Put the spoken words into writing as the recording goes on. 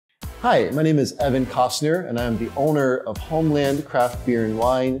Hi, my name is Evan Costner, and I'm the owner of Homeland Craft Beer and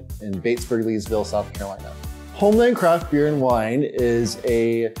Wine in Batesburg-Leesville, South Carolina. Homeland Craft Beer and Wine is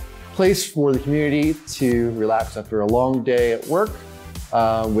a place for the community to relax after a long day at work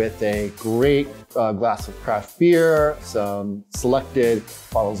with a great glass of craft beer, some selected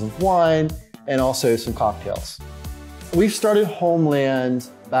bottles of wine, and also some cocktails. We started Homeland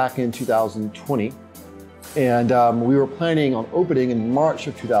back in 2020, and we were planning on opening in March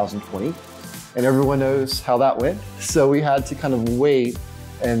of 2020, and everyone knows how that went. So we had to kind of wait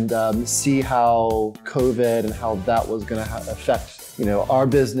and see how COVID and how that was going to affect, our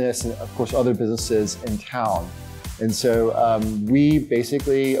business and of course other businesses in town. And so we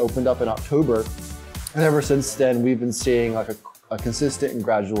basically opened up in October, and ever since then we've been seeing like a consistent and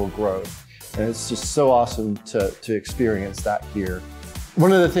gradual growth. And it's just so awesome to experience that here.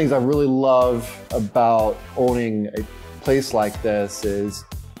 One of the things I really love about owning a place like this is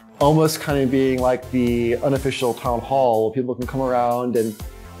almost kind of being like the unofficial town hall where people can come around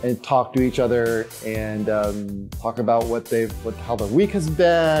and talk to each other and talk about how their week has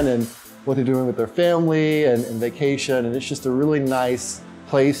been and what they're doing with their family and vacation. And it's just a really nice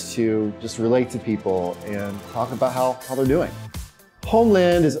place to just relate to people and talk about how they're doing.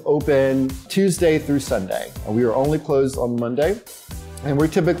 Homeland is open Tuesday through Sunday. We are only closed on Monday, and we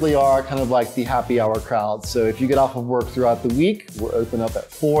typically are kind of like the happy hour crowd. So if you get off of work throughout the week, we're open up at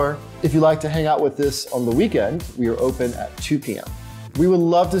 4. If you'd like to hang out with us on the weekend, we are open at 2 p.m. We would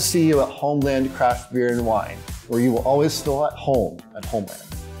love to see you at Homeland Craft Beer and Wine, where you will always feel at home at Homeland.